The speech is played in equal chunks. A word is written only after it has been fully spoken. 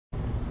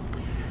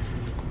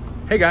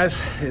Hey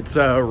guys, it's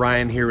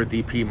Ryan here with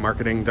DP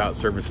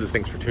Marketing.Services.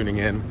 Thanks for tuning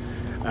in.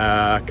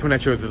 Coming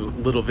at you with a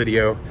little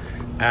video.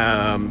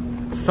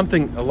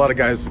 Something a lot of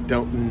guys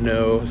don't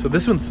know. So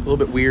this one's a little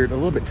bit weird, a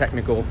little bit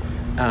technical,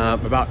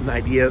 about an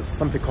idea,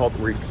 something called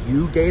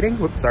review gating.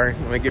 Whoops, sorry,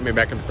 let me get me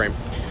back in the frame.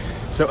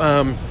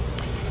 So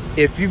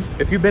if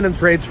you've been in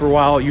trades for a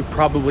while, you've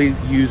probably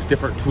used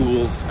different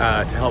tools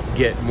to help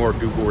get more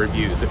Google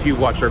reviews. If you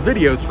watched our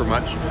videos for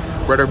much,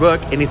 read our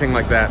book, anything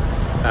like that,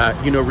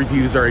 you know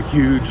reviews are a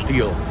huge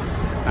deal.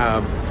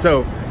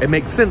 So it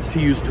makes sense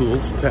to use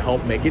tools to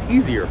help make it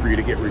easier for you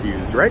to get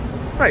reviews, right?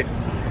 Right.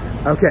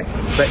 Okay,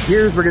 but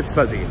here's where it gets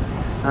fuzzy.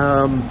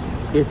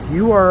 If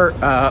you are,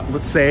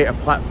 let's say, a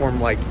platform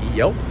like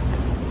Yelp,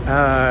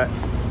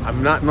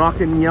 I'm not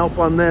knocking Yelp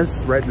on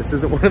this, right? This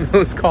isn't one of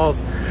those calls.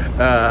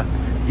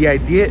 The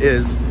idea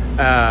is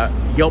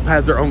Yelp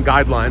has their own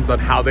guidelines on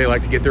how they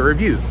like to get their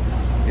reviews.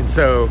 And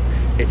so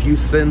if you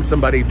send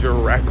somebody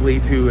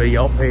directly to a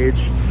Yelp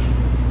page,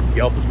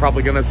 Yelp is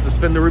probably going to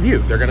suspend the review.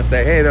 They're going to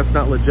say, hey, that's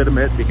not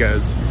legitimate,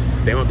 because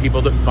they want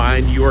people to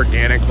find you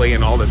organically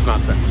and all this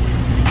nonsense.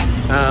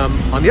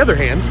 On the other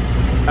hand,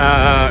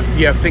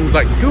 you have things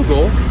like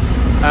Google,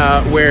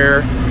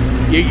 where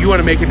you want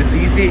to make it as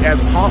easy as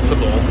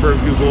possible for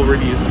Google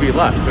reviews to be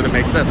left, and it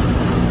makes sense.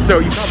 So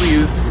you probably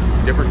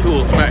use different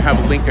tools. You might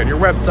have a link on your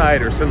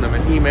website or send them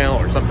an email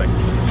or something.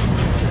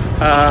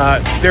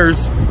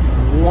 There's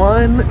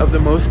one of the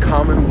most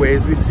common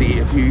ways we see,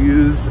 if you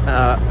use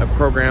a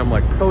program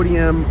like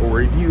Podium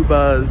or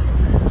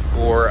ReviewBuzz,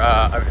 or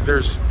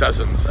there's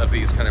dozens of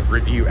these kind of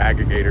review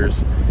aggregators.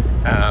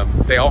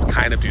 They all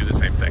kind of do the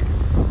same thing.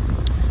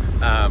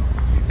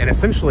 And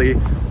essentially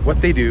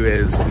what they do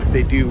is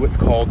they do what's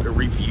called a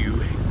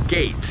review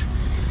gate.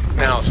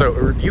 Now, so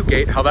a review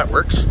gate, how that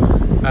works,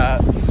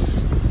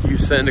 you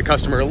send a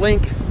customer a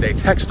link, they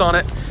text on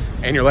it,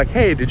 and you're like,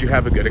 hey, did you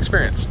have a good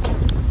experience?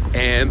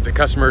 And the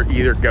customer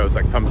either goes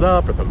like thumbs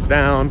up or thumbs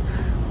down,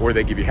 or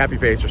they give you happy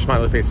face or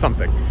smiley face,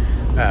 something.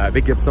 They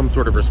give some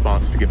sort of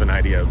response to give an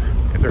idea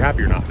of if they're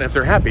happy or not. And if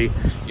they're happy,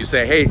 you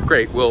say, hey,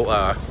 great, we'll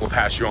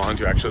pass you on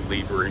to actually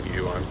leave a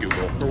review on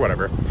Google or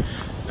whatever.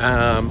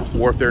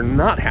 Or if they're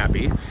not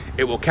happy,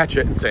 it will catch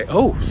it and say,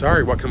 oh,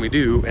 sorry, what can we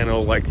do? And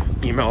it'll like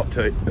email it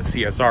to a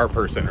CSR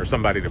person or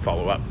somebody to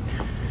follow up.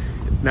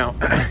 Now,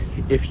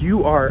 if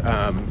you are,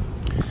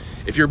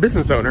 if you're a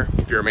business owner,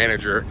 if you're a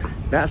manager,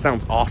 that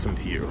sounds awesome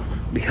to you,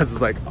 because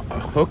it's like,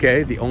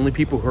 okay, the only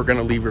people who are going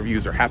to leave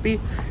reviews are happy,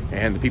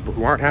 and the people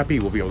who aren't happy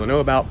will be able to know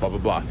about, blah, blah,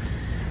 blah.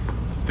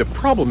 The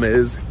problem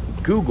is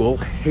Google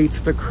hates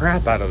the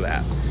crap out of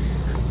that.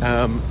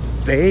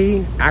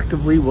 They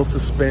actively will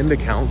suspend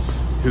accounts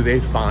who they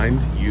find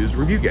use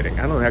review getting.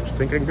 I don't actually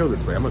think I can go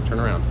this way. I'm going to turn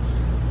around.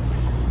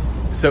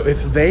 So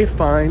if they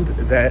find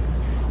that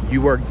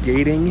you are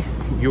gating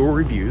your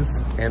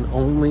reviews and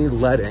only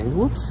letting,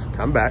 whoops,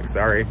 come back,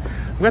 sorry.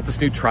 I've got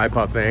this new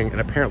tripod thing, and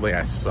apparently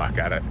I suck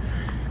at it.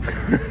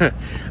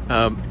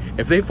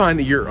 If they find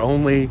that you're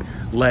only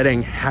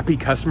letting happy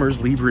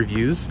customers leave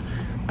reviews,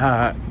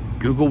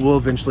 Google will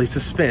eventually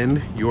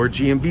suspend your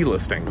GMB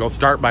listing. They'll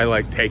start by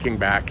like taking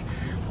back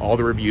all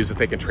the reviews that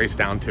they can trace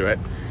down to it.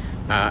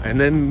 And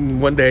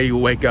then one day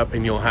you'll wake up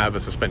and you'll have a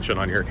suspension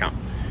on your account.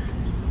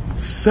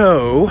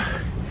 So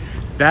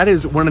that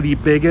is one of the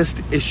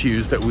biggest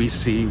issues that we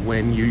see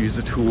when you use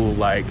a tool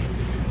like,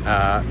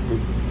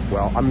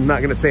 well, I'm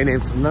not gonna say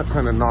names, I'm not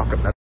trying to knock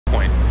them, that's the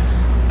point.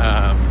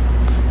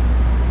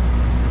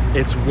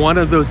 It's one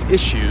of those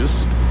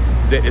issues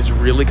that is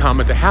really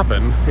common to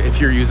happen if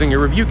you're using a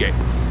review gate.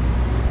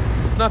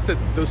 Not that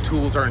those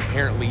tools are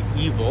inherently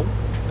evil.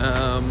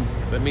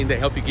 I mean, they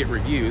help you get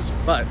reviews,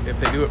 but if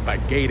they do it by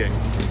gating,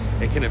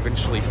 it can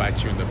eventually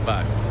bite you in the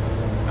butt.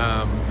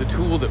 The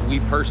tool that we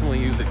personally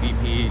use at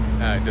DP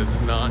does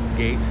not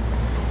gate,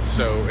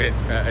 so it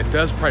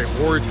does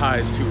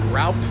prioritize to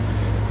route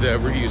the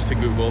reviews to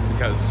Google,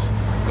 because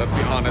let's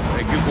be honest,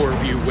 a Google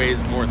review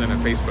weighs more than a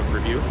Facebook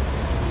review.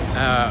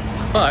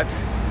 But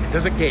it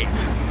doesn't gate,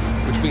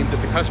 which means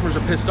if the customers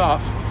are pissed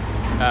off,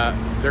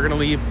 they're gonna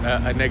leave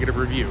a negative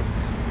review.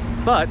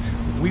 But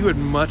we would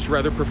much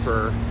rather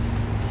prefer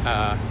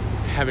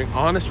having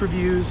honest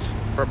reviews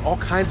from all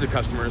kinds of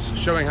customers,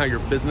 showing how your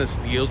business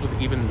deals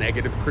with even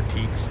negative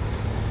critiques,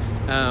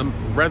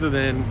 rather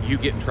than you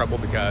get in trouble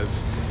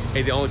because,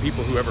 hey, the only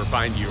people who ever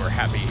find you are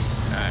happy,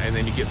 and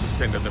then you get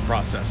suspended in the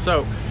process.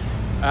 So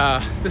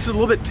this is a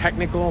little bit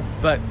technical,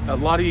 but a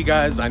lot of you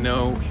guys, I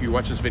know, you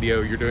watch this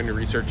video, you're doing your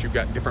research, you've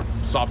got different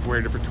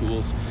software, different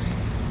tools.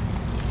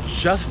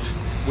 Just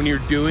when you're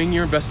doing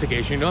your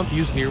investigation, you don't have to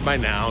use Nearby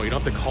Now, you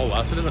don't have to call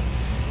us,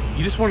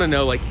 you just want to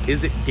know, like,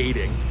 is it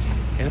gating?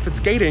 And if it's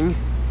gating,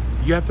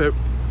 you have to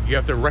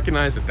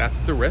recognize that that's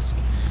the risk,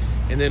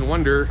 and then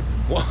wonder,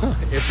 well,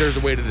 if there's a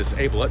way to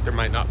disable it. There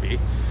might not be,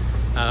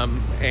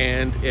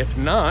 and if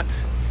not,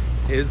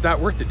 is that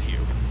worth it to you?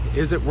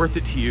 Is it worth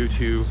it to you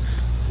to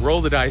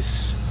roll the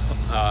dice,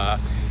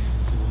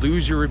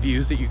 lose your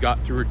reviews that you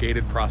got through a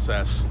gated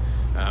process,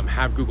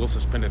 have Google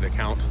suspend an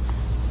account?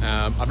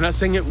 I'm not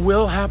saying it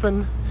will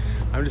happen,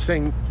 I'm just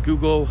saying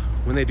Google,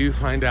 when they do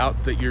find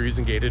out that you're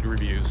using gated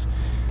reviews,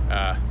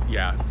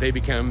 yeah, they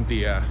become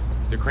the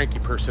cranky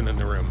person in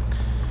the room.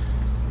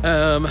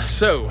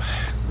 So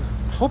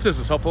hope this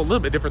is helpful, a little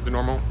bit different than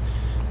normal,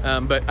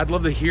 but I'd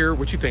love to hear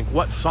what you think.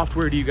 What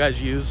software do you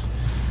guys use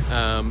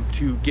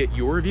to get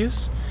your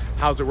reviews?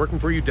 How's it working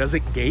for you? Does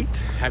it gate?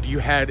 Have you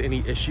had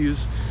any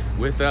issues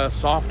with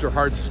soft or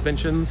hard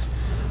suspensions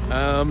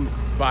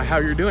by how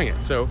you're doing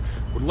it? So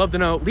would love to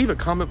know. Leave a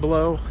comment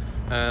below.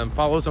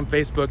 Follow us on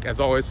Facebook. As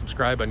always,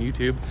 subscribe on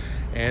YouTube.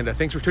 And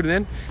thanks for tuning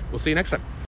in. We'll see you next time.